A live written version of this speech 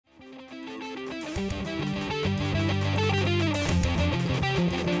Let's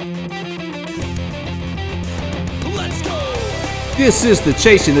go! This is the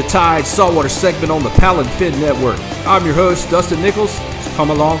Chasing the Tide Saltwater segment on the Paddle and Fin Network. I'm your host, Dustin Nichols. So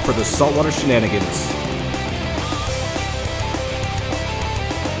come along for the saltwater shenanigans.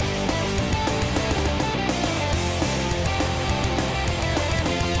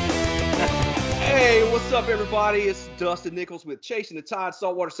 Hey, what's up, everybody? It's Dustin Nichols with Chasing the Tide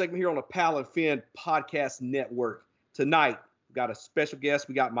Saltwater segment here on the Paddle and Fin Podcast Network. Tonight, we've got a special guest.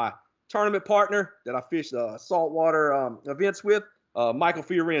 We got my tournament partner that I fish saltwater events with, Michael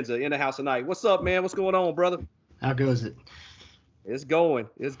Fiorenza, in the house tonight. What's up, man? What's going on, brother? How goes it? It's going.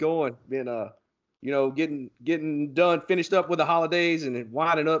 Been getting done, finished up with the holidays, and then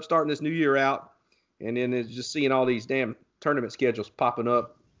winding up, starting this new year out, and then it's just seeing all these damn tournament schedules popping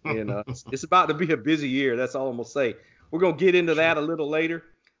up, and it's about to be a busy year. That's all I'm gonna say. We're gonna get into that a little later,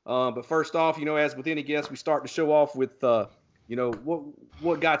 but first off, as with any guest, we start the show off with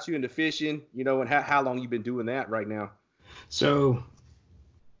what got you into fishing, and how long you've been doing that right now. So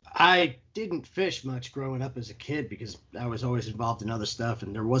I didn't fish much growing up as a kid because I was always involved in other stuff,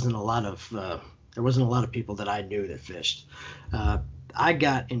 and there wasn't a lot of people that I knew that fished. I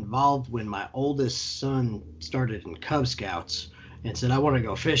got involved when my oldest son started in Cub Scouts and said, I want to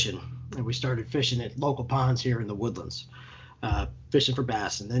go fishing. And we started fishing at local ponds here in the woodlands, fishing for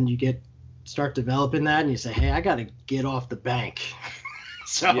bass. And then you start developing that, and you say, hey, I got to get off the bank.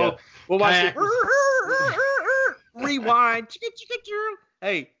 So, yeah. Well, watch rewind.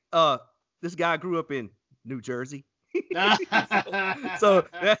 Hey, this guy grew up in New Jersey. so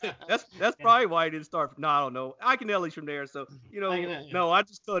that's probably why he didn't start. No, I don't know. I can tell he's from there. So, no, I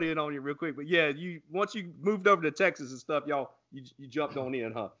just cut in on you real quick. But yeah, once you moved over to Texas and stuff, you jumped on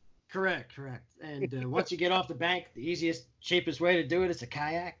in, huh? Correct. And once you get off the bank, the easiest, cheapest way to do it is a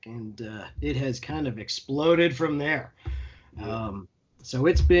kayak, and it has kind of exploded from there. So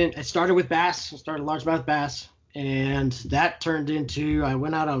it started with bass. I started largemouth bass, and that turned into, I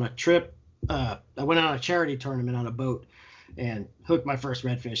went out on a trip. I went on a charity tournament on a boat and hooked my first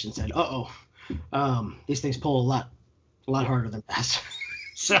redfish and said, these things pull a lot harder than bass.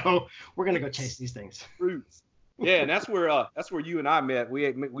 So we're going to go chase these things. Fruits. Yeah, and that's where you and I met.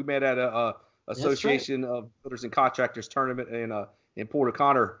 We met at a Association of Builders and Contractors tournament in Port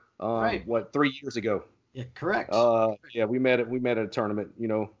O'Connor. Right. 3 years ago? Yeah, correct. Yeah, we met at a tournament.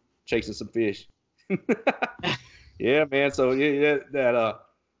 Chasing some fish. Yeah, man. So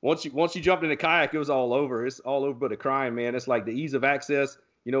once you jumped in the kayak, it was all over. It's all over but the crying, man. It's like the ease of access.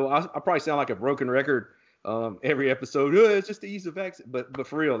 I probably sound like a broken record every episode. It's just the ease of access. But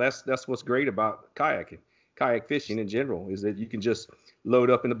for real, that's what's great about kayaking. Kayak fishing in general is that you can just load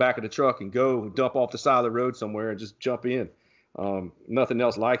up in the back of the truck and go dump off the side of the road somewhere and just jump in. Nothing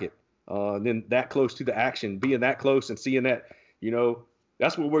else like it. Then that close to the action, being that close and seeing that,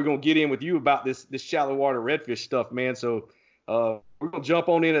 that's what we're going to get in with you about this shallow water redfish stuff, man. So we're going to jump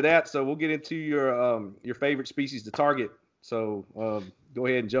on into that. So we'll get into your favorite species to target. So go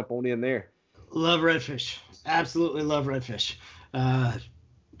ahead and jump on in there. Love redfish. Absolutely love redfish.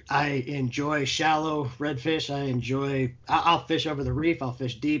 I enjoy shallow redfish. I'll fish over the reef. I'll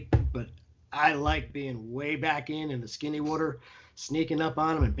fish deep, but I like being way back in the skinny water, sneaking up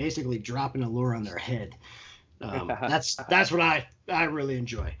on them and basically dropping a lure on their head. That's what I really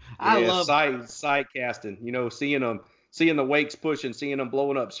enjoy. I love side casting, seeing the wakes pushing, seeing them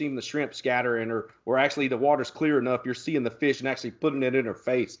blowing up, seeing the shrimp scattering, or actually the water's clear enough, you're seeing the fish and actually putting it in their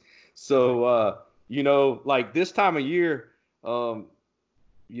face. So, like this time of year, the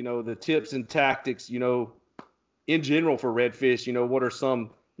tips and tactics, in general for redfish, what are some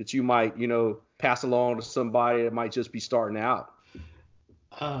that you might, pass along to somebody that might just be starting out?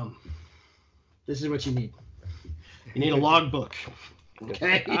 This is what you need. You need a logbook.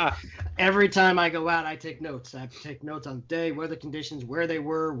 Okay. Every time I go out, I take notes. I take notes on the day, weather conditions, where they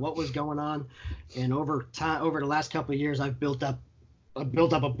were, what was going on. And over the last couple of years, I've built up a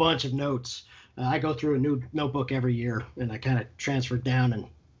bunch of notes. I go through a new notebook every year, and I kind of transfer down and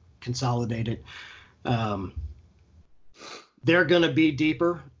consolidate it. They're going to be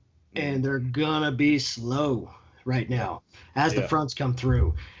deeper, and they're going to be slow right now as the fronts come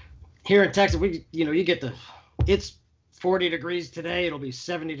through. Here in Texas, it's 40 degrees today. It'll be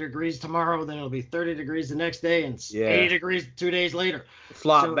 70 degrees tomorrow. Then it'll be 30 degrees the next day and 80 degrees 2 days later.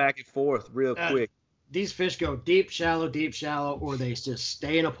 Flop back and forth real quick. These fish go deep, shallow, or they just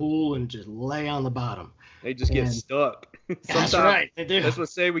stay in a pool and just lay on the bottom. They just get stuck. That's right. They do. That's what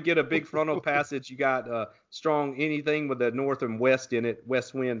say we get a big frontal passage. You got strong anything with the north and west in it.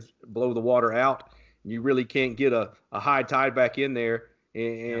 West winds blow the water out. You really can't get a high tide back in there.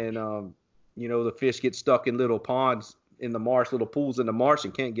 And the fish get stuck in little ponds in the marsh, little pools in the marsh,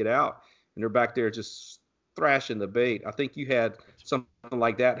 and can't get out, and they're back there just thrashing the bait. I think you had something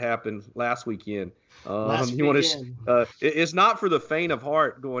like that happen last weekend. It's not for the faint of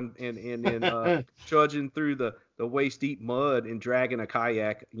heart going and trudging through the waist deep mud and dragging a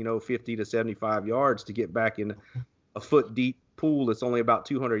kayak, 50 to 75 yards to get back in a foot deep pool that's only about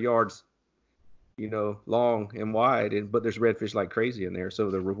 200 yards, long and wide, but there's redfish like crazy in there, so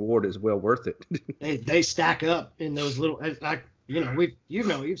the reward is well worth it. They stack up in those little,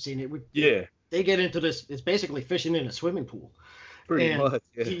 you've seen it. They get into this. It's basically fishing in a swimming pool. Pretty much.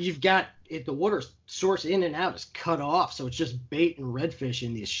 Yeah. You've got it. The water source in and out is cut off, so it's just bait and redfish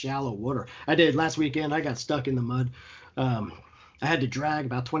in these shallow water. I did last weekend. I got stuck in the mud. I had to drag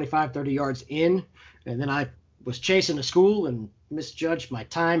about 25, 30 yards in, and then I was chasing a school and misjudged my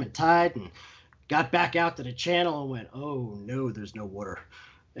time and tide, and got back out to the channel and went, oh no, there's no water,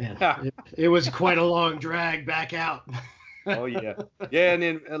 and it was quite a long drag back out. Oh yeah. And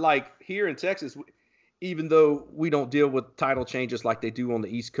then like here in Texas, even though we don't deal with tidal changes like they do on the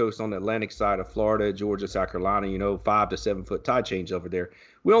East Coast, on the Atlantic side of Florida, Georgia, South Carolina, 5 to 7 foot tide change over there.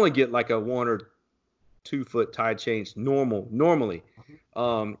 We only get like a 1 or 2 foot tide change normally.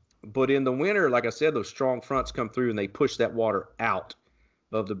 But in the winter, like I said, those strong fronts come through and they push that water out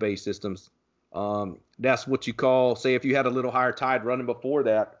of the bay systems. That's what you call, say, if you had a little higher tide running before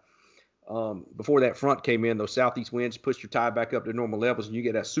that front came in, those southeast winds push your tide back up to normal levels, and you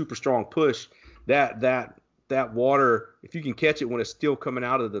get that super strong push. That water, if you can catch it when it's still coming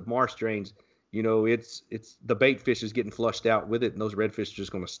out of the marsh drains, it's the bait fish is getting flushed out with it, and those redfish are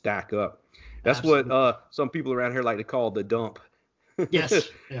just going to stack up. That's Absolutely. What some people around here like to call the dump. Yes.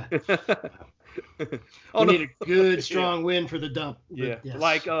 Yeah. We need a good strong wind for the dump. Yeah. Yes.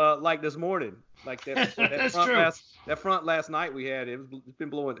 Like this morning. Like that front last night we had, it's been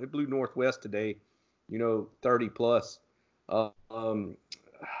blowing. It blew northwest today, 30 plus.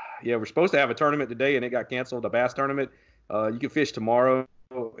 We're supposed to have a tournament today, and it got canceled. The bass tournament. You can fish tomorrow,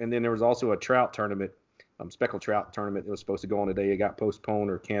 and then there was also a trout tournament, speckled trout tournament that was supposed to go on today. It got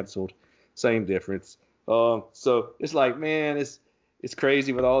postponed or canceled. Same difference. So it's like, man, it's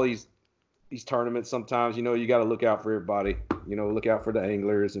crazy with all these tournaments. Sometimes, you got to look out for everybody, look out for the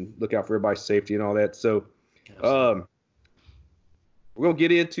anglers and look out for everybody's safety and all that. So, we're going to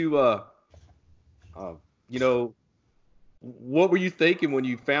get into, what were you thinking when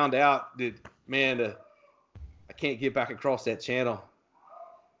you found out that, man, I can't get back across that channel?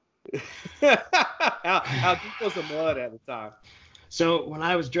 How deep was the mud at the time? So when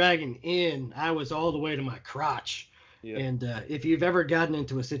I was dragging in, I was all the way to my crotch. Yeah. And if you've ever gotten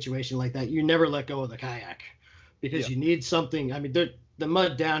into a situation like that, you never let go of the kayak because you need something. I mean, the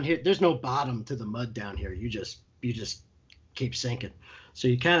mud down here, there's no bottom to the mud down here. You just keep sinking. So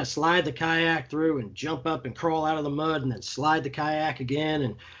you kind of slide the kayak through and jump up and crawl out of the mud and then slide the kayak again.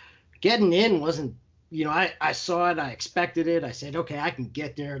 And getting in wasn't, I saw it. I expected it. I said, okay, I can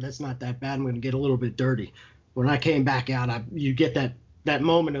get there. That's not that bad. I'm going to get a little bit dirty. When I came back out, you get that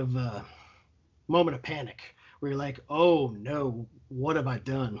moment of panic where you're like, oh no, what have I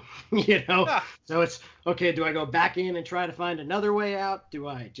done? So it's okay. Do I go back in and try to find another way out? Do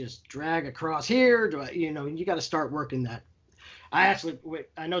I just drag across here? Do I, you got to start working that. I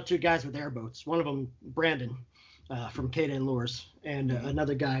know 2 guys with airboats. One of them, Brandon, from K-10 Lures, and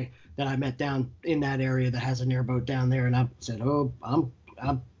another guy that I met down in that area that has an airboat down there. And I said, oh,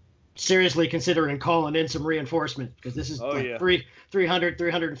 I'm seriously considering calling in some reinforcement because this is 300,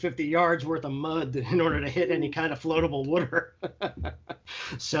 350 yards worth of mud in order to hit any kind of floatable water.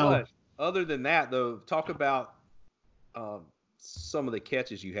 So, but other than that, though, talk about some of the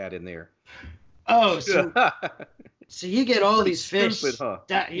catches you had in there. Oh, so you get all these fish. Stupid, huh?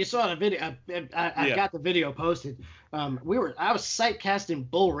 That you saw the video. I got the video posted. I was sight casting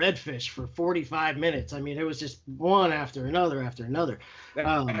bull redfish for 45 minutes. I mean, it was just one after another after another.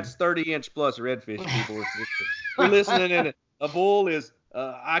 That's 30-inch plus redfish, people. We're listening, and a bull is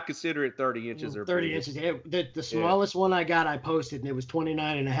I consider it 30 inches or 30 inches. The smallest one I got, I posted, and it was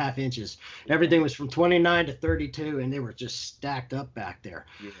 29 and a half inches. Everything was from 29 to 32, and they were just stacked up back there.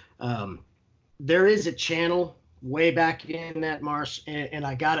 Yeah. There is a channel way back in that marsh, and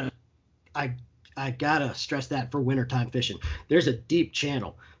I gotta stress that for wintertime fishing. There's a deep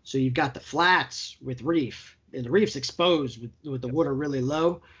channel, so you've got the flats with reef, and the reef's exposed with the water really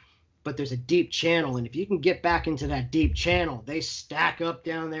low, but there's a deep channel, and if you can get back into that deep channel, they stack up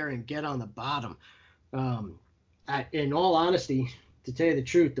down there and get on the bottom. In all honesty, to tell you the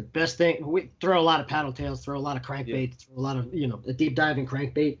truth, the best thing, we throw a lot of paddle tails, throw a lot of crankbait, throw a lot of a deep diving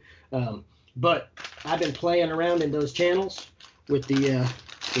crankbait. But I've been playing around in those channels with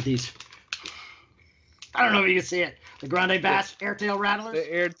these I don't know if you can see it. The grande bass airtail rattlers. The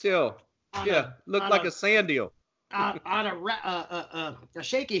airtail. Yeah, looked like a sand deal. On a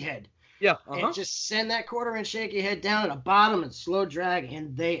shaky head. Yeah. And just send that 1/4-inch shaky head down at the bottom and slow drag,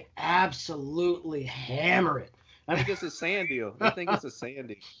 and they absolutely hammer it. I think it's a sand deal. I think it's a sand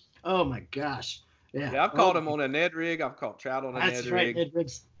deal. Oh my gosh. Yeah. I've caught them on a Ned rig. I've caught trout on a Ned rig. That's right, Ned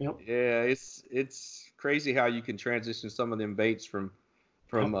rigs. Yep. Yeah, it's crazy how you can transition some of them baits from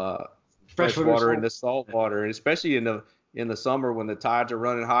fresh water into salt water, and especially in the summer when the tides are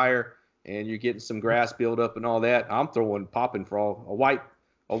running higher and you're getting some grass buildup and all that. I'm throwing popping frog,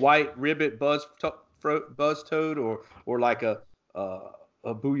 a white ribbit buzz toad, or like a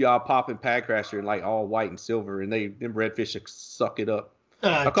booyah popping pad crasher, and like all white and silver, and them redfish suck it up.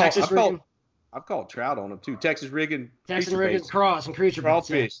 I've caught trout on them too. Texas rigging, cross and creature baits.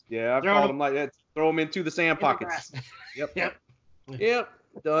 Crawfish. Yeah, I've caught them like that. Throw them into the sand pockets. Yep.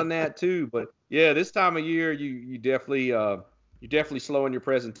 Done that too. But yeah, this time of year, you definitely slowing your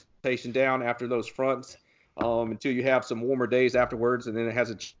presentation down after those fronts until you have some warmer days afterwards, and then it has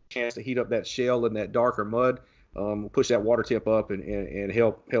a chance to heat up that shell and that darker mud, push that water temp up and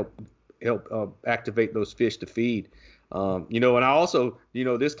help activate those fish to feed. And I also,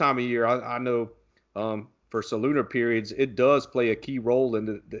 this time of year, I know for salunar periods, it does play a key role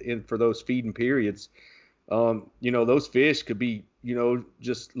in for those feeding periods. Those fish could be,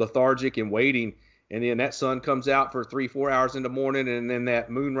 just lethargic and waiting, and then that sun comes out for 3-4 hours in the morning, and then that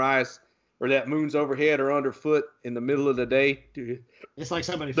moonrise or that moon's overhead or underfoot in the middle of the day. Dude, it's like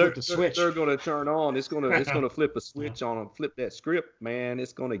somebody flipped a switch. They're going to turn on. It's going to flip a switch on them, flip that script, man.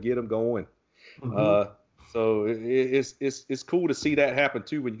 It's going to get them going. Mm-hmm. So it's cool to see that happen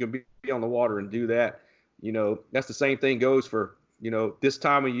too when you can be on the water and do that. That's the same thing goes for, this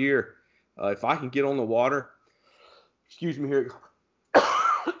time of year. If I can get on the water, excuse me here.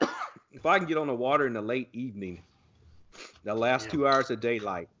 If I can get on the water in the late evening, the last 2 hours of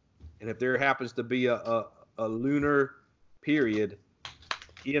daylight, and if there happens to be a lunar period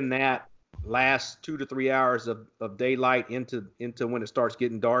in that last 2 to 3 hours of daylight into when it starts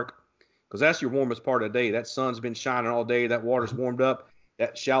getting dark, because that's your warmest part of the day. That sun's been shining all day. That water's warmed up.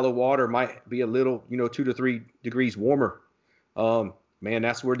 That shallow water might be a little, 2 to 3 degrees warmer. Man,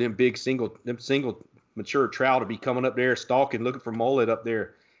 that's where them single mature trout will be coming up there, stalking, looking for mullet up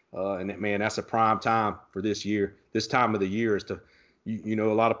there. And that's a prime time for this year. This time of the year is to, a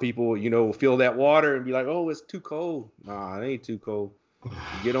lot of people, will feel that water and be like, oh, it's too cold. Nah, it ain't too cold.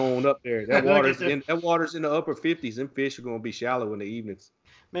 Get on up there. That water's in the upper 50s. Them fish are going to be shallow in the evenings.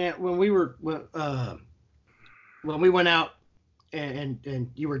 Man, when we went out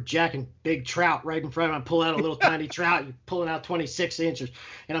and you were jacking big trout right in front of me, I pull out a little tiny trout, you're pulling out 26 inches,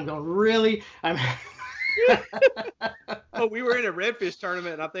 and I'm going, really? Oh, we were in a redfish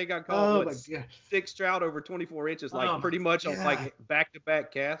tournament, and I think I caught 6 trout over 24 inches, pretty much on like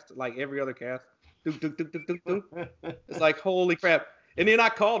back-to-back cast, like every other cast. It's like, holy crap. And then I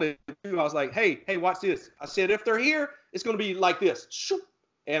called it too. I was like, hey, watch this. I said, if they're here, it's going to be like this.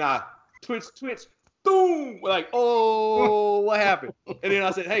 And I twitch, boom, like, oh, what happened? And then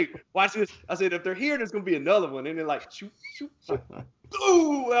I said, hey, watch this. I said, if they're here, there's going to be another one. And then like, shoot.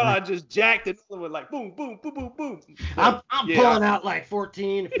 Boom! Well, I just jacked another one, like boom, boom, boom, boom, boom. I'm pulling out like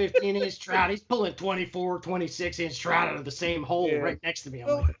 14, 15-inch trout. He's pulling 24, 26-inch trout out of the same hole right next to me.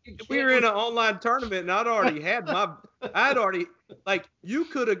 We were in an online tournament, and I'd already you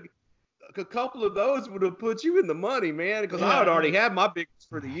could have, a couple of those would have put you in the money, man, because I had already had my biggest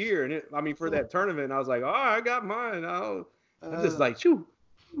for the year, and for that tournament, and I was like, oh, I got mine. I'm just like, shoo,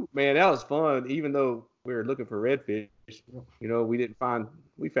 man, that was fun, even though we were looking for redfish. We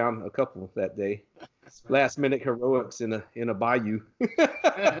found a couple that day. Last minute heroics in a bayou.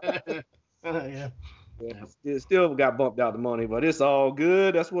 It still got bumped out the money, but it's all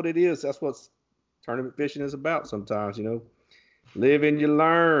good. That's what it is. That's what tournament fishing is about sometimes, Live and you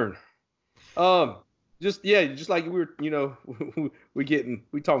learn. Just like we were, we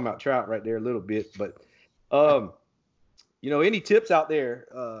talking about trout right there a little bit, but any tips out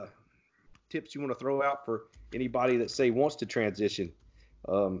there, tips you want to throw out for anybody that wants to transition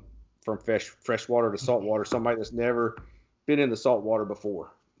from fresh water to salt water, somebody that's never been in the salt water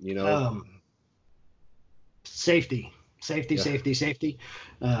before, Safety.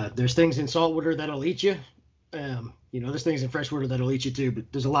 There's things in salt water that'll eat you. There's things in fresh water that'll eat you too, but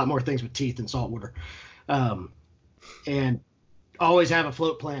there's a lot more things with teeth in salt water. And always have a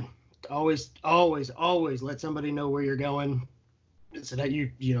float plan. Always let somebody know where you're going, so that you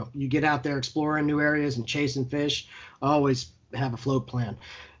get out there exploring new areas and chasing fish. Always have a float plan.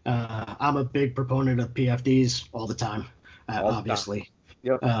 I'm a big proponent of PFDs all the time, obviously.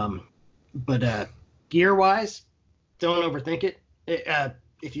 Yep. But gear wise, don't overthink it.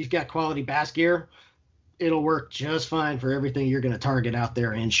 If you've got quality bass gear, it'll work just fine for everything you're going to target out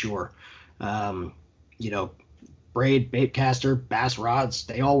there inshore. Braid, bait caster, bass rods,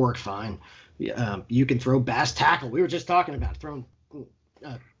 they all work fine. You can throw bass tackle. We were just talking about throwing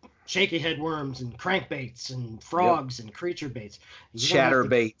shaky head worms and crankbaits and frogs and creature baits.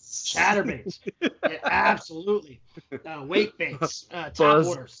 Chatterbaits. Chatterbaits. Yeah, absolutely. Wake baits. Buzz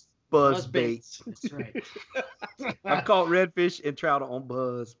Topwaters. Buzz baits. That's right. I've caught redfish and trout on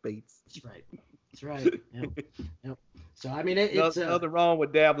buzz baits. That's right. That's right. Yep. So I mean, it's nothing wrong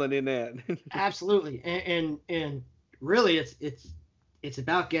with dabbling in that. Absolutely, and really, it's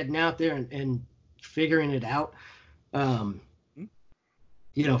about getting out there and figuring it out.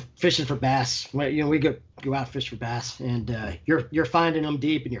 Fishing for bass. We go out fish for bass, and you're finding them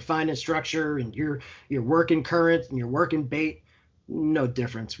deep, and you're finding structure, and you're working current, and you're working bait. No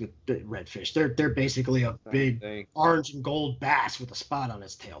difference with the redfish. They're basically a big orange and gold bass with a spot on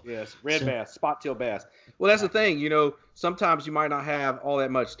its tail. Yes, bass, spot tail bass. Well, that's the thing. Sometimes you might not have all that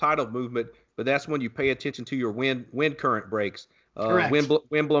much tidal movement, but that's when you pay attention to your wind current breaks, wind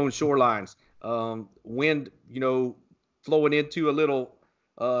blown shorelines, wind flowing into a little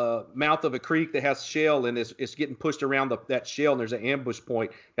mouth of a creek that has shell, and it's getting pushed around that shell, and there's an ambush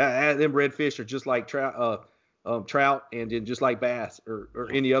point. Them redfish are just like trout, and then just like bass or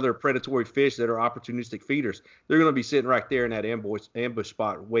any other predatory fish that are opportunistic feeders. They're going to be sitting right there in that ambush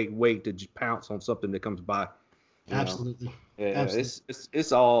spot, wait to just pounce on something that comes by. Absolutely. Yeah, Absolutely.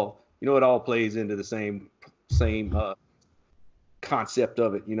 It's all, it all plays into the same concept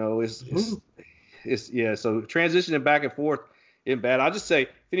of it. So transitioning back and forth isn't bad. I'll just say, if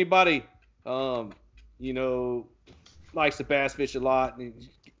anybody likes to bass fish a lot and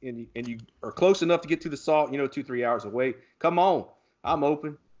you are close enough to get to the salt, 2-3 hours away, come on, I'm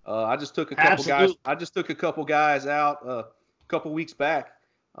open. I just took a couple guys. I just took a couple guys out a couple weeks back.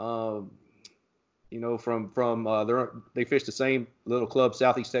 From they fished the same little club,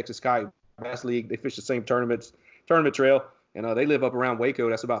 Southeast Texas Kayak Bass League. They fished the same tournament trail, and they live up around Waco.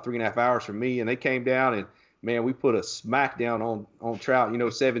 That's about 3.5 hours from me. And they came down, and man, we put a smack down on trout.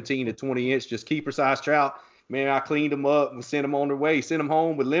 17 to 20 inch, just keeper size trout. Man, I cleaned them up and sent them on their way, sent them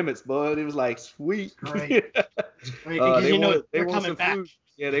home with limits, bud. It was like, sweet. Great. They wanted some back. food.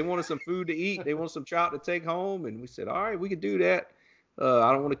 Yeah, they wanted some food to eat. They wanted some trout to take home. And we said, all right, we could do that.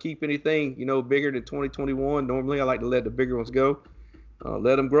 I don't want to keep anything, bigger than 2021. Normally, I like to let the bigger ones go.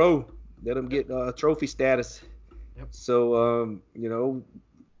 Let them grow. Let them get trophy status. Yep. So,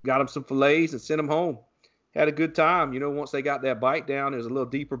 got them some fillets and sent them home. Had a good time. Once they got that bite down, it was a little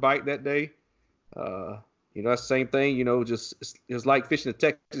deeper bite that day. That's the same thing, just it was like fishing a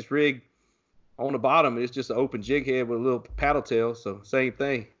Texas rig on the bottom. It's just an open jig head with a little paddle tail. So same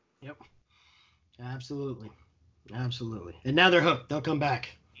thing. Yep. Absolutely. And now they're hooked. They'll come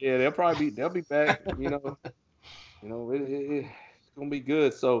back. Yeah, they'll be back. It's gonna be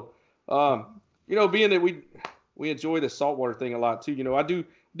good. So, being that we enjoy the saltwater thing a lot too. I do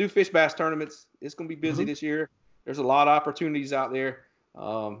fish bass tournaments. It's gonna be busy this year. There's a lot of opportunities out there.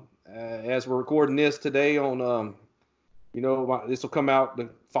 As we're recording this today on, this will come out the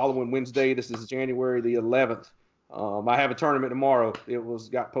following Wednesday. This is January the 11th. I have a tournament tomorrow. It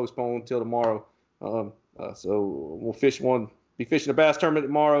got postponed till tomorrow. So we'll be fishing a bass tournament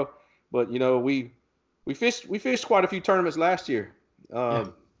tomorrow. But we fished quite a few tournaments last year. As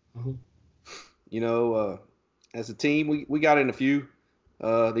a team, we got in a few.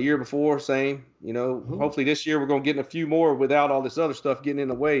 The year before, same. Hopefully this year we're gonna get in a few more without all this other stuff getting in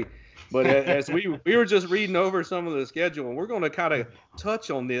the way. But as we were just reading over some of the schedule, and we're gonna kind of touch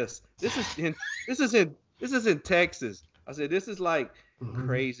on this. This is in Texas. I said this is like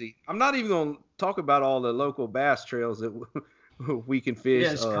crazy. I'm not even gonna talk about all the local bass trails that we can fish.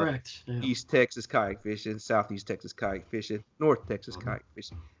 Yes, correct. Yeah. East Texas kayak fishing, Southeast Texas kayak fishing, North Texas kayak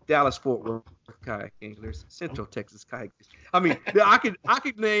fishing, Dallas Fort Worth kayak anglers, Central Texas kayak fishing. I mean, I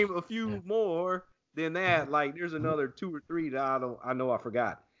could name a few more than that. Like there's another 2 or 3 that I know I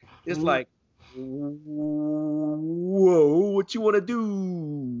forgot. It's like, whoa, what you want to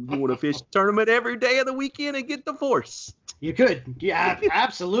do? You want to fish tournament every day of the weekend and get divorced? You could. Yeah,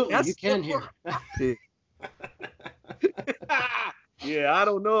 absolutely. You can here. Yeah, I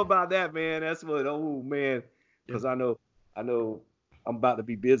don't know about that, man. That's what, man, because I know I'm about to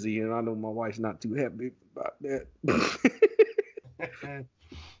be busy, and I know my wife's not too happy about that.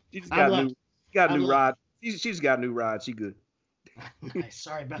 She's got new rod. She's got a new rod. She good. Nice.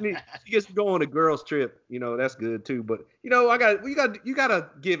 Sorry about that. She gets to go on a girls trip. That's good too. But you got to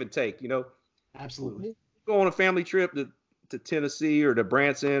give and take. Absolutely. Go on a family trip to to Tennessee or to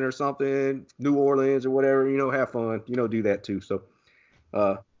Branson or something, New Orleans or whatever, have fun, do that too. So,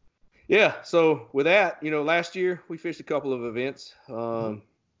 yeah. So with that, last year we fished a couple of events.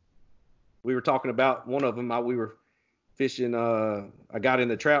 We were talking about one of them. We were fishing. I got in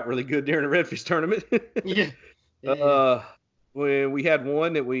the trout really good during the redfish tournament. Yeah. When we had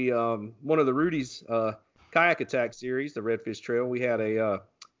one that one of the Rudy's kayak attack series, the Redfish Trail, we had about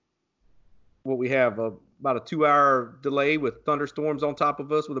a 2-hour delay with thunderstorms on top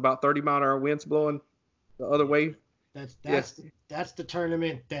of us with about 30-mile-an-hour winds blowing the other way. That's the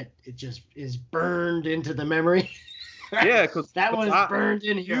tournament that it just is burned into the memory. Yeah, because that one's burned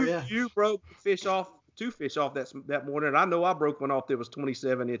in here. You broke two fish off that morning, and I know I broke one off that was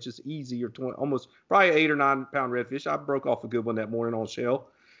 27 inches easy, or 20, almost probably 8 or 9 pound redfish. I broke off a good one that morning on shell,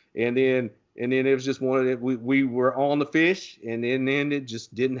 and then it was just one that we were on the fish, and then it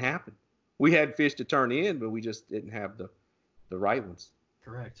just didn't happen. We had fish to turn in, but we just didn't have the right ones.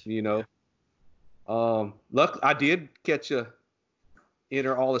 Correct. Luck, I did catch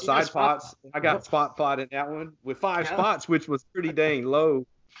enter all the side spots. I got spot pot in that one with 5 spots, which was pretty dang low.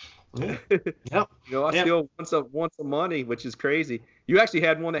 Yep. Still won some money, which is crazy. You actually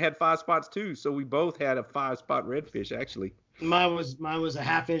had one that had 5 spots too, so we both had a 5-spot redfish actually. Mine was a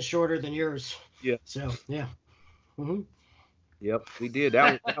half-inch shorter than yours. Yeah. So yeah. Mm-hmm. Yep, we did.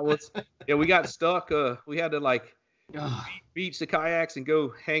 That was yeah. We got stuck. We had to beach the kayaks and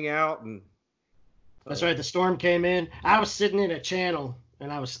go hang out and. That's right. The storm came in. I was sitting in a channel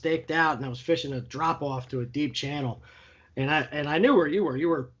and I was staked out and I was fishing a drop off to a deep channel, and I knew where you were. You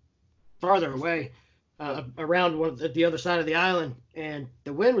were farther away, around the other side of the island, and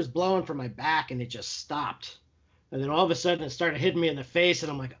the wind was blowing from my back and it just stopped. And then all of a sudden it started hitting me in the face,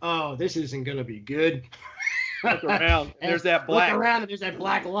 and I'm like, oh, this isn't gonna be good. Look around. There's that black. Look around and there's that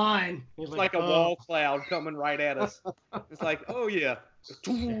black line. It's like a wall cloud coming right at us. It's like, oh yeah.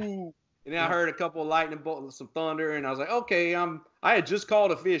 And then I heard a couple of lightning bolts, some thunder, and I was like, okay, I had just caught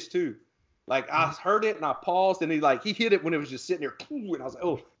a fish too. Like I heard it and I paused, and he hit it when it was just sitting there, and I was like,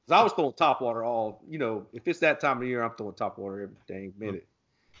 oh, 'cause I was throwing topwater all, if it's that time of year, I'm throwing topwater every dang minute.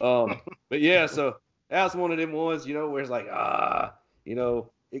 But yeah, so that was one of them ones, where it's like,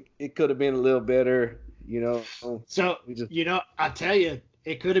 it could have been a little better, So I tell you,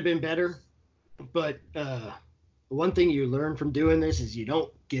 it could have been better, but one thing you learn from doing this is you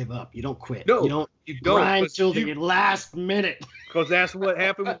don't give up. You don't quit. No, you grind till the last minute. Because that's what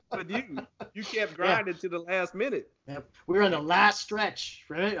happened with you. You kept grinding to the last minute. Yep. We were on the last stretch,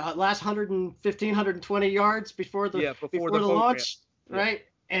 right? Last 115, 120 yards before the launch, right?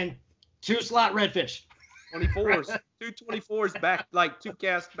 And 2 slot redfish. 24s. 2 24s back, like 2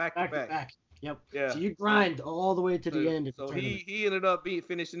 casts back to back. Yep. Yeah. So you grind all the way to the end. So he ended up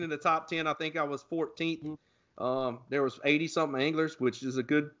finishing in the top 10. I think I was 14th. There was 80-something anglers, which is a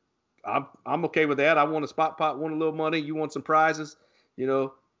good. I'm okay with that. I won a spot pot, won a little money. You won some prizes.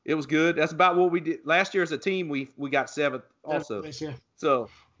 It was good. That's about what we did last year as a team. We got 7th also. Yeah. So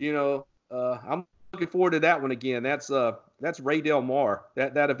I'm looking forward to that one again. That's Ray Del Mar.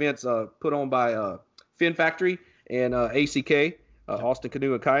 That event's put on by Fin Factory and ACK, Austin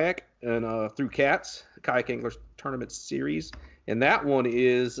Canoe and Kayak, and through CATS, Kayak Anglers Tournament Series. And that one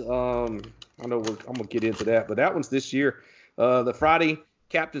is, I know I'm going to get into that, but that one's this year. The Friday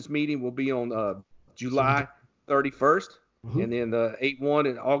captain's meeting will be on July 31st. Mm-hmm. And then the 8-1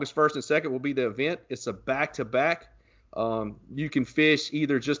 and August 1st and 2nd will be the event. It's a back-to-back. You can fish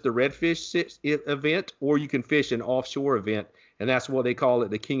either just the redfish event, or you can fish an offshore event. And that's what they call it,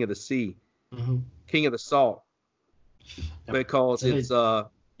 the King of the Sea, King of the Salt. Because it's,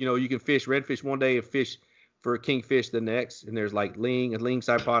 you can fish redfish one day and fish for a kingfish the next, and there's like a ling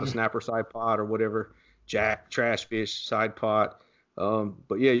side pot, a snapper side pot, or whatever, jack, trash fish side pot.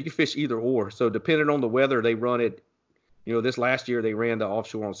 But yeah, you can fish either or. So depending on the weather, they run it. This last year they ran the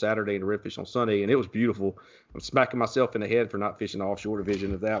offshore on Saturday and the redfish on Sunday, and it was beautiful. I'm smacking myself in the head for not fishing the offshore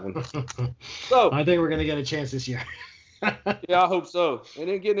division of that one. So I think we're gonna get a chance this year. Yeah, I hope so. And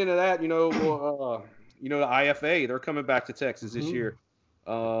then getting into that, the IFA, they're coming back to Texas this year.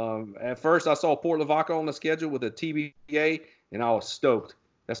 At first I saw Port Lavaca on the schedule with a TBA, and I was stoked.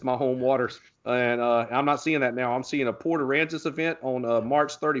 That's my home waters. And I'm not seeing that now. I'm seeing a Port Aransas event on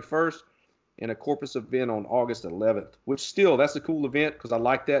March 31st and a Corpus event on August 11th, which still, that's a cool event because I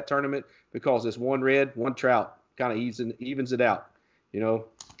like that tournament because it's one red, one trout, kind of evens it out, And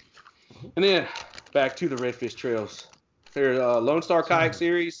then back to the redfish trails. There's Lone Star Kayak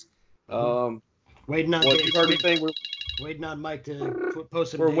Series. Waiting on you heard anything? Waiting on Mike to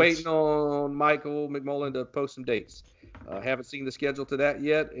post some dates. We're waiting on Michael McMullen to post some dates. Haven't seen the schedule to that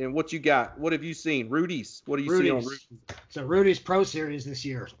yet. And what you got? What have you seen? Rudy's. What do you see on Rudy's? So Rudy's Pro Series this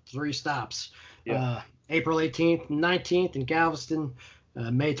year, 3 stops. Yeah. April 18th and 19th in Galveston,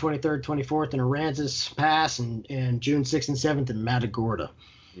 May 23rd, 24th in Aransas Pass, and June 6th and 7th in Matagorda.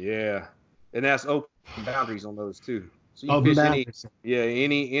 Yeah. And that's open boundaries on those too. So you Open fish boundaries.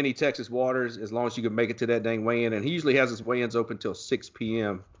 any Texas waters as long as you can make it to that dang weigh-in. And he usually has his weigh-ins open till 6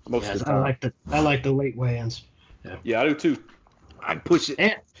 p.m. most of the time. I like the late weigh-ins. Yeah, I do too. I push it.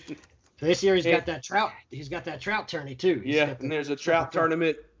 And this year he's got that trout. He's got that trout tourney too. And there's a trout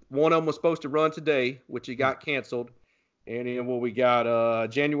tournament. One of them was supposed to run today, which he got canceled. And then we got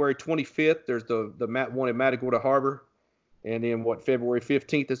January 25th. There's the one in Matagorda Harbor. And then February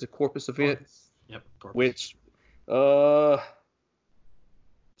 15th is the Corpus event. Yep. Corpus. Which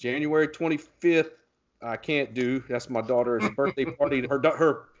January 25th I can't do. That's my daughter's birthday party.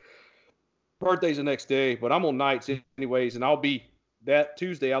 Her birthday's the next day, but I'm on nights anyways, and I'll be that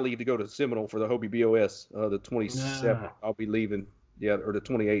Tuesday. I leave to go to Seminole for the Hobie BOS. The 27th, I'll be leaving. Yeah, or the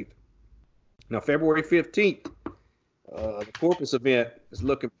 28th. Now February 15th, the Corpus event is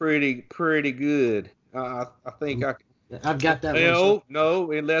looking pretty good. I think I've got that.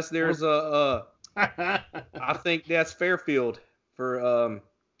 No, unless there's I think that's Fairfield for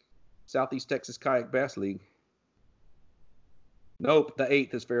Southeast Texas Kayak Bass League. Nope, the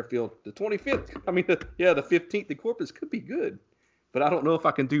 8th is Fairfield. The 25th, the 15th, the Corpus could be good. But I don't know if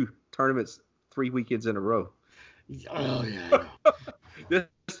I can do tournaments 3 weekends in a row. Oh, yeah.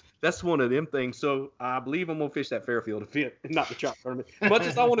 That's one of them things. So I believe I'm going to fish that Fairfield event, not the trout tournament. Much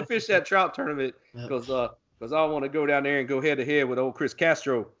as I want to fish that trout tournament because I want to go down there and go head-to-head with old Chris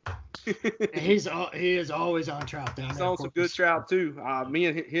Castro. He is always on trout down there. He's on some good trout too. Me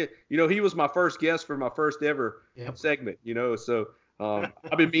and he was my first guest for my first ever segment. So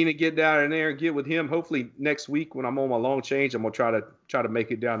I've been meaning to get down there and get with him. Hopefully next week when I'm on my long change, I'm gonna try to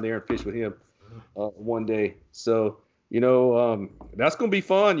make it down there and fish with him one day. So that's gonna be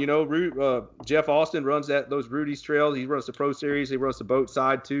fun. Jeff Austin runs those Rudy's trails. He runs the Pro Series. He runs the boat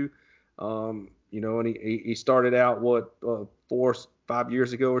side too. And he started out 4-5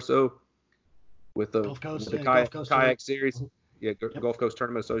 years ago or so with the Kayak Series, Gulf Coast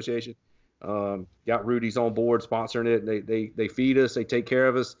Tournament Association. Got Rudy's on board sponsoring it. They feed us, they take care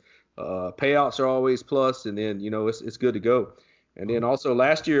of us. Payouts are always plus, and then it's good to go. And then also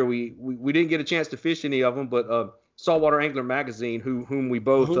last year we didn't get a chance to fish any of them, but Saltwater Angler Magazine, whom we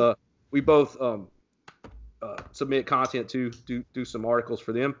both submit content to, do some articles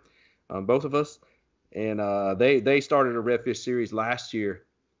for them, both of us. And they started a redfish series last year,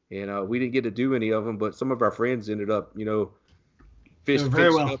 and we didn't get to do any of them, but some of our friends ended up, fishing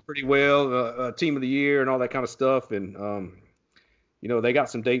up pretty well, team of the year and all that kind of stuff. And they got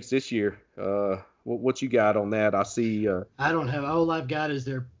some dates this year. What you got on that? I see. I don't have. All I've got is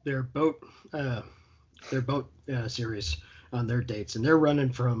their boat series on their dates, and they're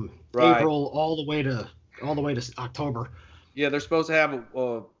running from April all the way to October. Yeah, they're supposed to have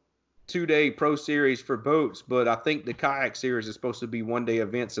a 2-day pro series for boats, but I think the kayak series is supposed to be 1-day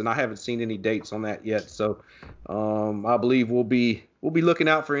events, and I haven't seen any dates on that yet. So I believe we'll be looking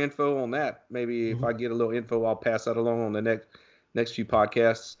out for info on that. Maybe if I get a little info, I'll pass that along on the next few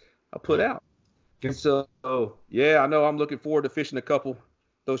podcasts I'll put out. So I know I'm looking forward to fishing a couple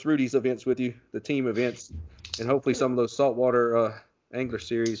those Rudy's events with you, the team events, and hopefully some of those saltwater angler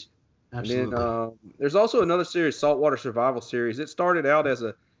series. Absolutely. And then there's also another series, Saltwater Survival Series. It started out as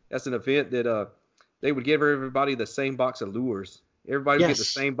an event that they would give everybody the same box of lures. Everybody would get the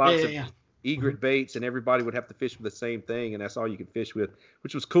same box of egret baits, and everybody would have to fish with the same thing, and that's all you could fish with,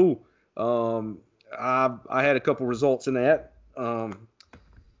 which was cool. I had a couple results in that.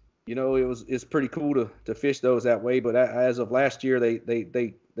 It's pretty cool to fish those that way. But as of last year,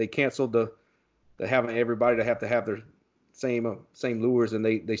 they canceled the having everybody to have their same lures, and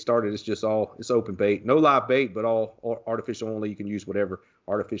they started it's open bait, no live bait, but all artificial only. You can use whatever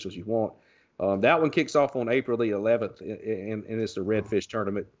artificials you want. That one kicks off on April the 11th, and it's the redfish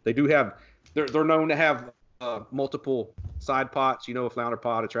tournament. They do have they're known to have multiple side pots, a flounder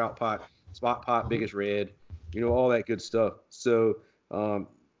pot, a trout pot, spot pot, biggest red, all that good stuff. So the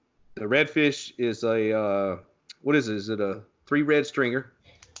redfish is what is it? Is it a 3 red stringer?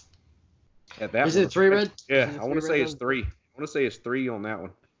 Is it 3 red? Yeah, I want to say it's 3. I want to say it's 3 on that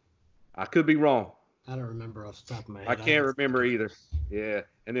one. I could be wrong. I don't remember off the top of my head. I can't remember either. Yeah,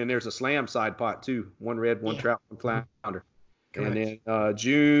 and then there's a slam side pot too. 1 red, 1 trout, 1 flounder. Correct. And then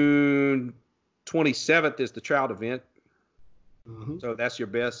June 27th is the trout event. Mm-hmm. So that's your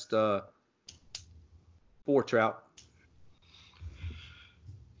best 4 trout.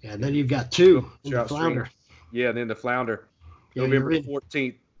 Yeah, and then you've got 2 in the flounder. Yeah, and then the flounder, Yeah, November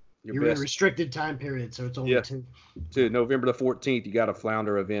 14th. You're in a restricted time period, so it's only two. To November the 14th, you got a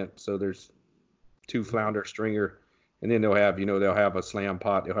flounder event. So there's 2 flounder stringer, and then they'll have a slam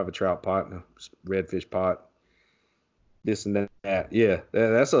pot, they'll have a trout pot, and a redfish pot, this and that. Yeah,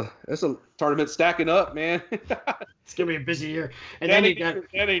 that's a tournament stacking up, man. It's gonna be a busy year, and that then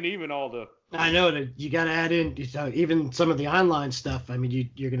that ain't even all the. I know that you got to add in even some of the online stuff. I mean,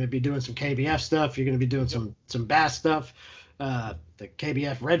 you're going to be doing some KBF stuff. You're going to be doing some bass stuff. The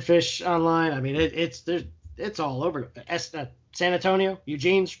KBF redfish online. I mean, it's all over. San Antonio,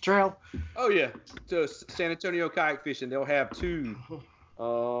 Eugene's Trail. Oh yeah, to San Antonio kayak fishing. They'll have 2.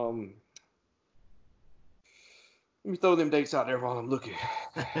 Let me throw them dates out there while I'm looking.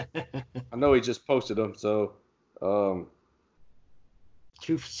 I know he just posted them, so.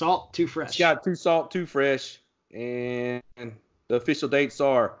 2 salt, 2 fresh. It's got 2 salt, 2 fresh, and the official dates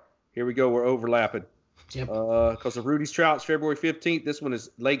are, here we go, we're overlapping. Yep. Because of Rudy's Trout's February 15th, this one is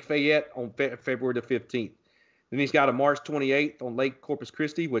Lake Fayette on February the 15th. Then he's got a March 28th on Lake Corpus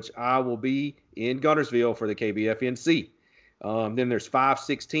Christi, which I will be in Guntersville for the KBFNC. Then there's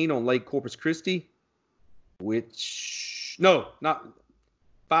 5/16 on Lake Corpus Christi, not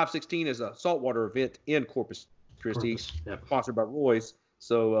 5/16 is a saltwater event in Corpus Christi, sponsored by Roy's.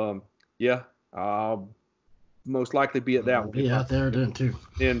 So, I'll most likely be at that one. Be out there then, too.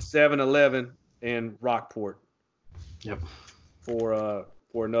 Then 7-11 in Rockport. Yep. For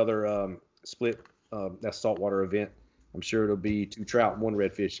another split that saltwater event. I'm sure it'll be 2 trout and 1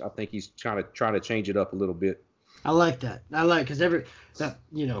 redfish. I think he's trying to change it up a little bit. I like that. Because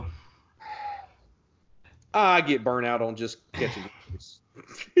I get burnt out on just catching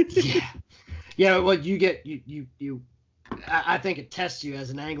fish. Yeah. Well, you get you. I think it tests you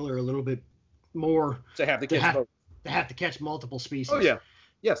as an angler a little bit more to have to catch multiple species. Oh yeah,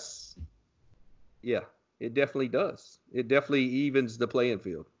 yes, yeah. It definitely does. It definitely evens the playing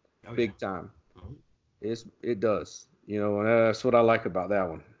field, big time. It does. And that's what I like about that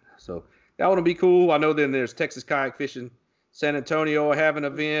one. So that one will be cool. I know. Then there's Texas Kayak Fishing, San Antonio will have an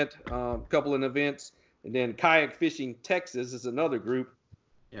event, a couple of events, and then Kayak Fishing Texas is another group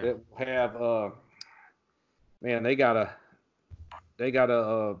that will have. Man, they got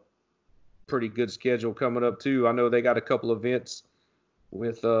a pretty good schedule coming up too. I know they got a couple events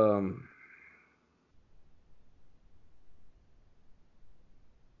with a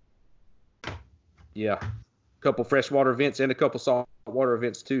couple freshwater events and a couple saltwater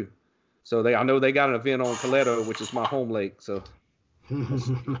events too. So I know they got an event on Coleto, which is my home lake. So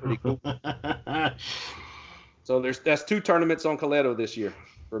that's pretty cool. So that's 2 tournaments on Coleto this year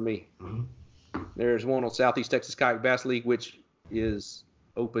for me. Mm-hmm. There's one on Southeast Texas Kayak Bass League, which is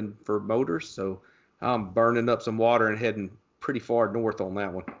open for motors. So I'm burning up some water and heading pretty far north on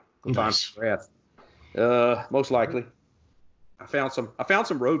that one. Nice. Most likely. I found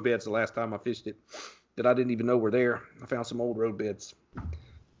some road beds the last time I fished it that I didn't even know were there. I found some old road beds.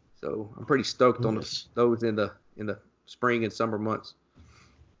 So I'm pretty stoked on those in the spring and summer months.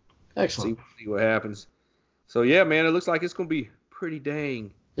 Excellent. See what happens. So yeah, man, it looks like it's gonna be pretty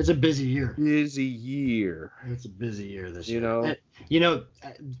dang. It's a busy year. It's a busy year this year.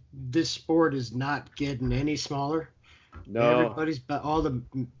 This sport is not getting any smaller. No. All the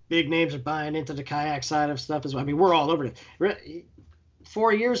big names are buying into the kayak side of stuff as well. I mean, we're all over it.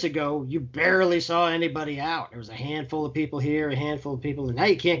 4 years ago, you barely saw anybody out. There was a handful of people here, a handful of people, and now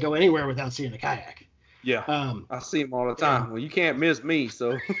you can't go anywhere without seeing a kayak. Yeah, I see them all the time. Well, you can't miss me,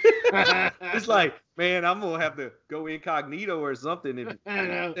 so it's like, man, I'm gonna have to go incognito or something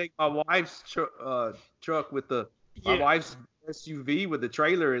and take my wife's truck with my wife's SUV with the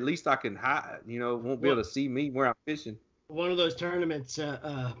trailer. At least I can hide. Won't be able to see me where I'm fishing. One of those tournaments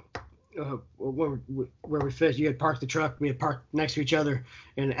where we fished, you had parked the truck, we had parked next to each other,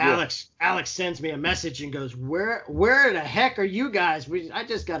 and Alex sends me a message and goes, where the heck are you guys? I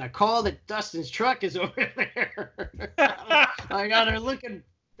just got a call that Dustin's truck is over there. I got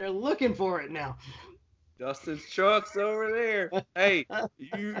they're looking for it now. Dustin's truck's over there. Hey,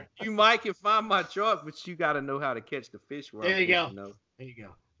 you might can find my truck, but you got to know how to catch the fish. There you go. There you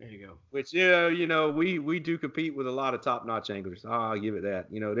go. Which, we do compete with a lot of top-notch anglers. I'll give it that.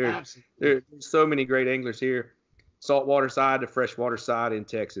 There's so many great anglers here, saltwater side to freshwater side in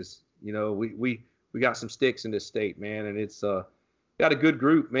Texas. We got some sticks in this state, man, and it's got a good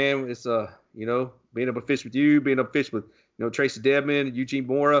group, man. It's being able to fish with you, being able to fish with Tracy Debman, Eugene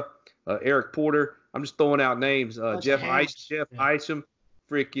Mora, Eric Porter. I'm just throwing out names. Jeff Isham,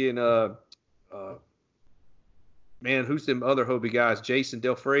 freaking man, who's them other Hobie guys? Jason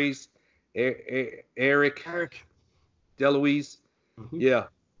Delfraise, Eric DeLuise. Mm-hmm. Yeah.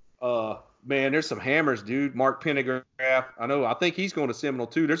 man, there's some hammers, dude. Mark Pendergraph. I think he's going to Seminole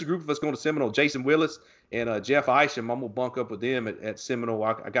too. There's a group of us going to Seminole. Jason Willis and Jeff Isham. I'm gonna bunk up with them at Seminole.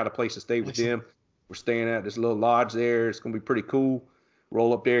 I got a place to stay with them. We're staying at this little lodge there. It's gonna be pretty cool.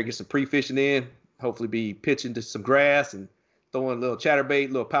 Roll up there, get some pre-fishing in. Hopefully, be pitching to some grass and throwing a little chatterbait,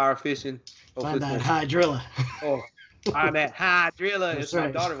 a little power fishing. Find that high driller. Oh, find that high driller, as right.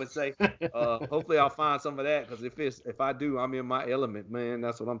 my daughter would say. Hopefully, I'll find some of that, because if I do, I'm in my element, man.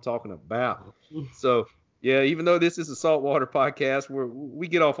 That's what I'm talking about. So, yeah, even though this is a saltwater podcast, we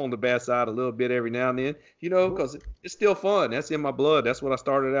get off on the bad side a little bit every now and then, because it's still fun. That's in my blood. That's what I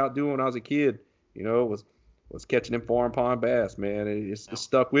started out doing when I was a kid. Was catching them farm pond bass, man. It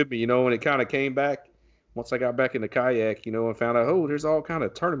stuck with me, and it kind of came back once I got back in the kayak, and found out, there's all kind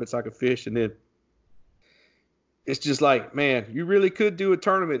of tournaments I could fish. And then it's just like, man, you really could do a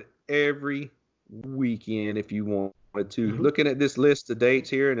tournament every weekend if you wanted to. Mm-hmm. Looking at this list of dates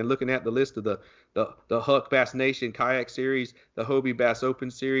here, and then looking at the list of the Huck Bass Nation Kayak Series, the Hobie Bass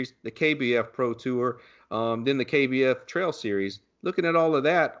Open Series, the KBF Pro Tour, then the KBF Trail Series. Looking at all of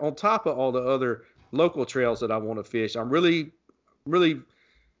that, on top of all the other local trails that I want to fish, I'm really, really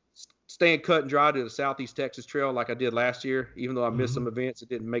staying cut and dry to the Southeast Texas Trail like I did last year. Even though I missed some events, it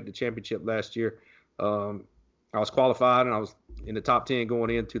didn't make the championship last year. I was qualified and I was in the top 10 going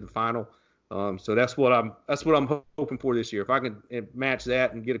into the final. So that's what I'm hoping for this year. If I can match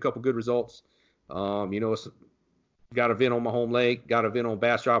that and get a couple good results, it's got an event on my home lake, got an event on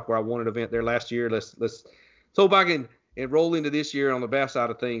Bass Drop where I won an event there last year. Let's hope I can roll into this year on the bass side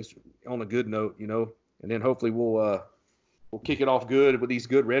of things on a good note, and then hopefully we'll kick it off good with these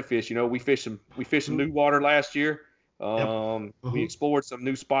good redfish. We fished some new water last year. We explored some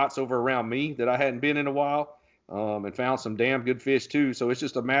new spots over around me that I hadn't been in a while, and found some damn good fish too. So it's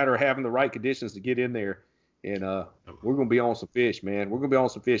just a matter of having the right conditions to get in there, and we're gonna be on some fish, man. We're gonna be on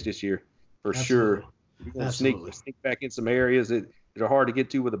some fish this year for sure. We're gonna sneak back in some areas that are hard to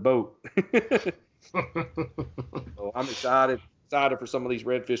get to with a boat. So I'm excited for some of these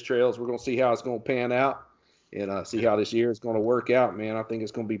redfish trails. We're gonna see how it's gonna pan out, and see how this year is gonna work out, man. I think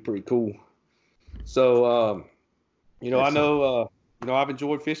it's gonna be pretty cool. So, I know, I've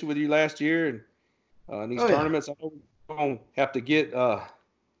enjoyed fishing with you last year, and these tournaments. I know we're gonna have to get out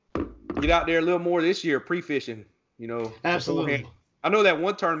there a little more this year, pre-fishing. Absolutely. Beforehand. I know that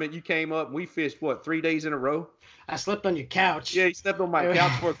one tournament you came up, and we fished 3 days in a row. I slept on your couch. Yeah, you slept on my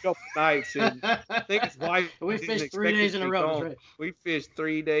couch for a couple of nights, and I think his wife. We fished 3 days in a row. Right. We fished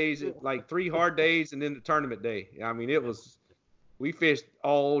 3 days, like 3 hard days, and then the tournament day. I mean, we fished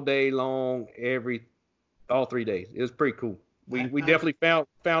all day long, all 3 days. It was pretty cool. We definitely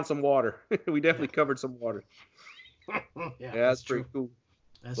found some water. We definitely covered some water. Yeah, that's pretty cool.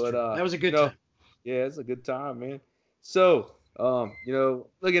 That's true. That was a good time. Yeah, it's a good time, man. So,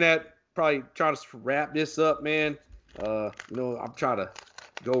 looking at probably trying to wrap this up, man. I'm trying to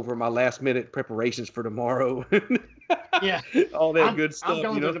go over my last minute preparations for tomorrow. Yeah. All that good stuff. I'm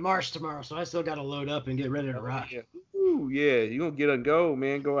going to the marsh tomorrow, so I still got to load up and get ready to rock. Yeah. Ooh, yeah. You're going to get and go,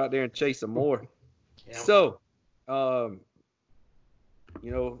 man. Go out there and chase some more. Yeah. So,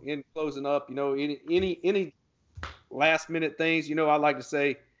 in closing up, any last minute things, I'd like to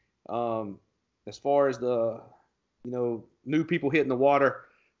say, as far as the, new people hitting the water,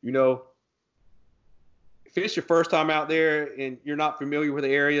 if it's your first time out there and you're not familiar with the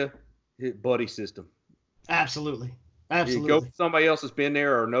area, hit buddy system. Absolutely. You go with somebody else that's been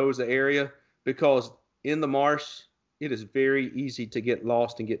there or knows the area, because in the marsh, it is very easy to get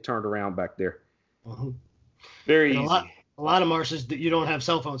lost and get turned around back there. Very easy. A lot of marshes that you don't have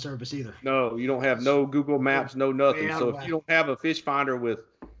cell phone service either. No, you don't have no Google Maps, no nothing. So if you don't have a fish finder with,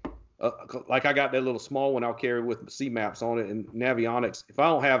 like I got that little small one I'll carry with C maps on it and Navionics. If I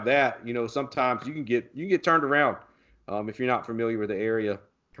don't have that, sometimes you can get turned around if you're not familiar with the area,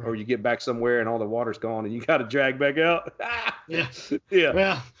 or you get back somewhere and all the water's gone and you got to drag back out. Yeah. Yeah.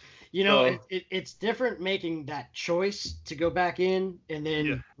 Well, it's different making that choice to go back in and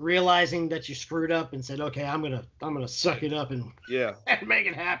then realizing that you screwed up and said, okay, I'm gonna suck it up and make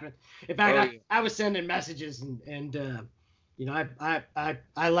it happen. In fact, I was sending messages and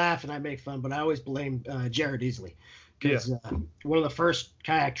I laugh and I make fun, but I always blame Jared Easley, because one of the first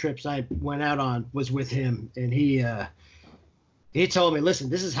kayak trips I went out on was with him, and he told me, listen,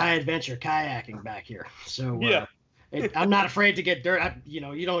 this is high adventure kayaking back here, so I'm not afraid to get dirty. You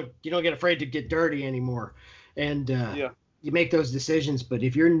don't get afraid to get dirty anymore, and you make those decisions. But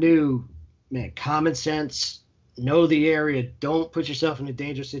if you're new, man, common sense. Know the area. Don't put yourself in a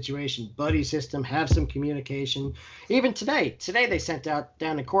dangerous situation. Buddy system. Have some communication. Even today they sent out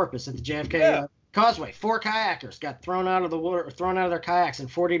down in Corpus at the JFK Causeway, 4 kayakers got thrown out of the water, thrown out of their kayaks in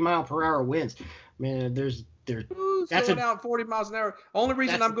 40-mile-per-hour winds. Man, Who's that's going out 40 miles an hour? Only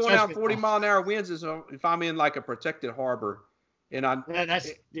reason I'm going out 40 mile an hour winds is if I'm in like a protected harbor, and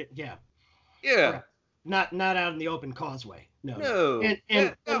yeah. Not out in the open causeway. No.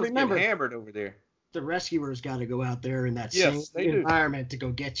 And that remember, hammered over there. The rescuers got to go out there in that same environment to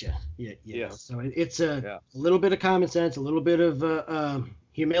go get you. Yes. So it's a little bit of common sense, a little bit of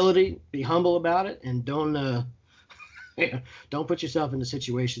humility. Be humble about it, and don't put yourself in a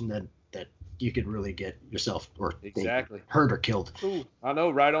situation that you could really get yourself or hurt or killed. Ooh, I know,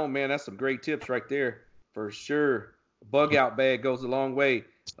 right on, man. That's some great tips right there for sure. A bug out bag goes a long way.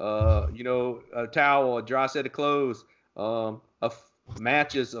 A towel, a dry set of clothes,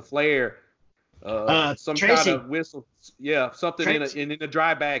 matches, a flare, some Tracy, kind of whistle, something Tracy, in a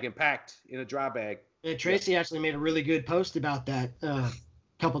dry bag and packed in a dry bag. Yeah, Tracy actually made a really good post about that a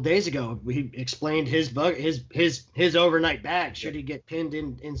couple days ago. He explained his overnight bag. Should he get pinned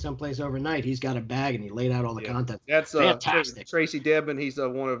in someplace overnight, he's got a bag, and he laid out all the content. That's fantastic. Tracy Debman, he's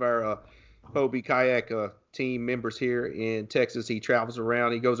one of our Hobie Kayak team members here in Texas. He travels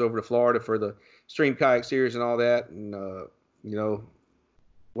around. He goes over to Florida for the Stream Kayak Series and all that. And,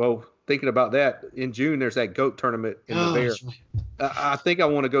 thinking about that, in June, there's that goat tournament in the Bear. Right. I think I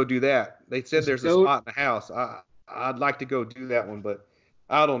want to go do that. They said there's a spot in the house. I'd like to go do that one, but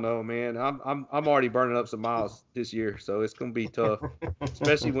I don't know, man. I'm already burning up some miles this year, so it's going to be tough,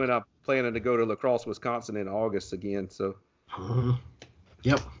 especially when I'm planning to go to La Crosse, Wisconsin in August again. So,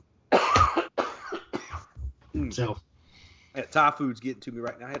 Yep. So that Thai food's getting to me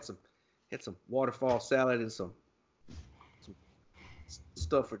right now. I had some waterfall salad and some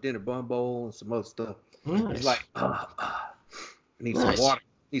stuff for dinner, bun bowl and some other stuff. Nice. It's like, I need some water.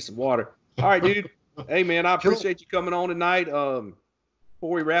 Need some water. All right, dude. Hey, man, I appreciate you coming on tonight. Before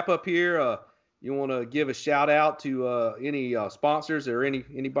we wrap up here, you want to give a shout out to any sponsors or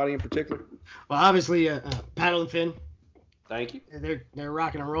anybody in particular? Well, obviously, Paddle and Fin. Thank you. They're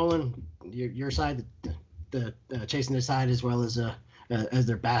rocking and rolling. Your side, the Chasing the side, as well as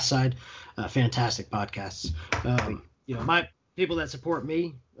their bass side. Fantastic podcasts. My people that support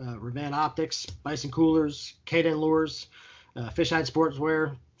me, Ravan Optics, Bison Coolers, K-Den Lures, Fishhide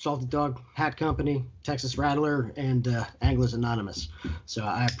Sportswear, Salted Dog Hat Company, Texas Rattler, and Anglers Anonymous. So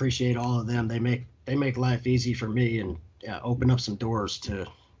I appreciate all of them. They make life easy for me and open up some doors to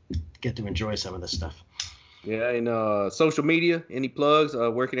get to enjoy some of this stuff. Yeah, and social media, any plugs?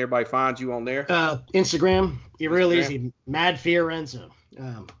 Where can everybody find you on there? Instagram, real easy. Mad Fiorenza.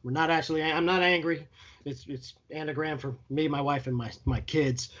 I'm not angry. It's anagram for me, my wife, and my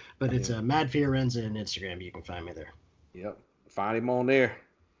kids. But it's Mad Fiorenza on Instagram. You can find me there. Yep, find him on there.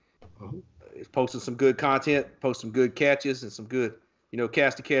 He's posting some good content, post some good catches and some good,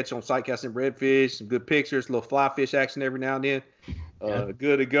 cast to catch on sight casting redfish, some good pictures, a little fly fish action every now and then.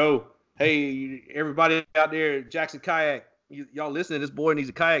 Good to go. Hey, everybody out there, Jackson Kayak, y'all listening? This boy needs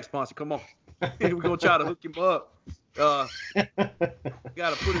a kayak sponsor. Come on. We're going to try to hook him up. Got to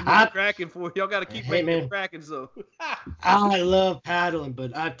put him cracking for y'all. Got to keep making him cracking. So I love paddling,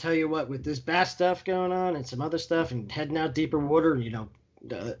 but I tell you what, with this bass stuff going on and some other stuff and heading out deeper water,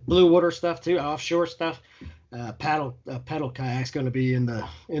 blue water stuff too, offshore stuff, paddle kayak's going to be in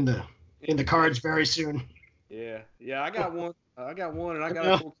the cards very soon. Yeah, I got one. And I got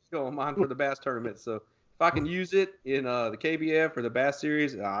a full go on mine for the bass tournament. So if I can use it in the KBF or the Bass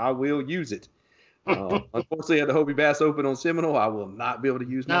Series, I will use it. Unfortunately, at the Hobie Bass Open on Seminole, I will not be able to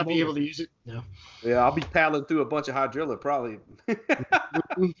use my motor. Able to use it. No. Yeah, I'll be paddling through a bunch of hydrilla probably.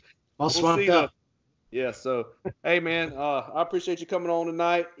 All swamped up. Yeah. So, hey man, I appreciate you coming on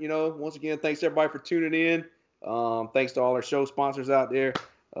tonight. Once again, thanks everybody for tuning in. Thanks to all our show sponsors out there.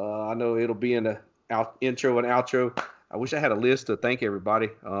 I know it'll be in the intro and outro. I wish I had a list to thank everybody.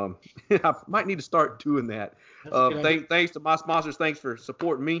 I might need to start doing that. Thanks to my sponsors. Thanks for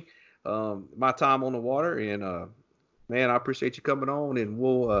supporting me, my time on the water. And, man, I appreciate you coming on. And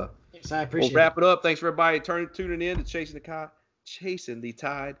we'll wrap it up. Thanks for everybody tuning in to Chasing the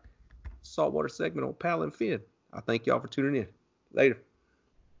Tide saltwater segment on Paddle and Fin. I thank y'all for tuning in. Later.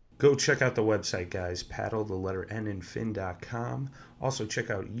 Go check out the website, guys. Paddle, the letter N, and fin.com. Also check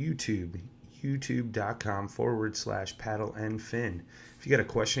out YouTube. youtube.com/paddle and fin. If you got a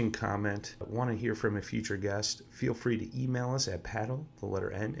question, comment, want to hear from a future guest, feel free to email us at paddle, the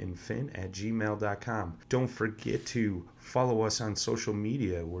letter N, and fin @gmail.com. Don't forget to Follow us on social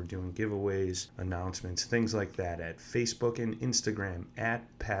media. We're doing giveaways, announcements, things like that at Facebook and Instagram at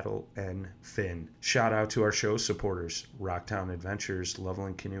Paddle and Fin. Shout out to our show supporters, Rocktown Adventures,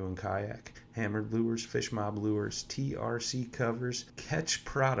 Loveland Canoe and Kayak, Hammered Lures, Fish Mob Lures, TRC Covers, Ketch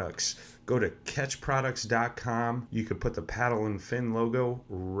Products. Go to ketchproducts.com. You can put the Paddle and Fin logo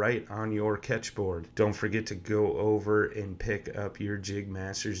right on your catch board. Don't forget to go over and pick up your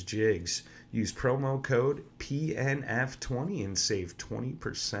JigMasters Jigs. Use promo code PNF20 and save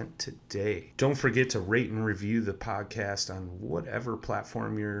 20% today. Don't forget to rate and review the podcast on whatever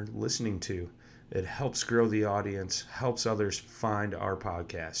platform you're listening to. It helps grow the audience, helps others find our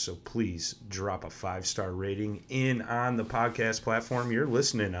podcast. So please drop a 5-star rating in on the podcast platform you're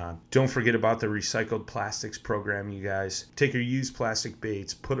listening on. Don't forget about the recycled plastics program, you guys. Take your used plastic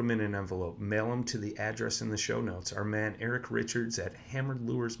baits, put them in an envelope, mail them to the address in the show notes. Our man Eric Richards at Hammered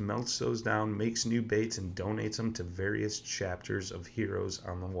Lures melts those down, makes new baits, and donates them to various chapters of Heroes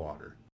on the Water.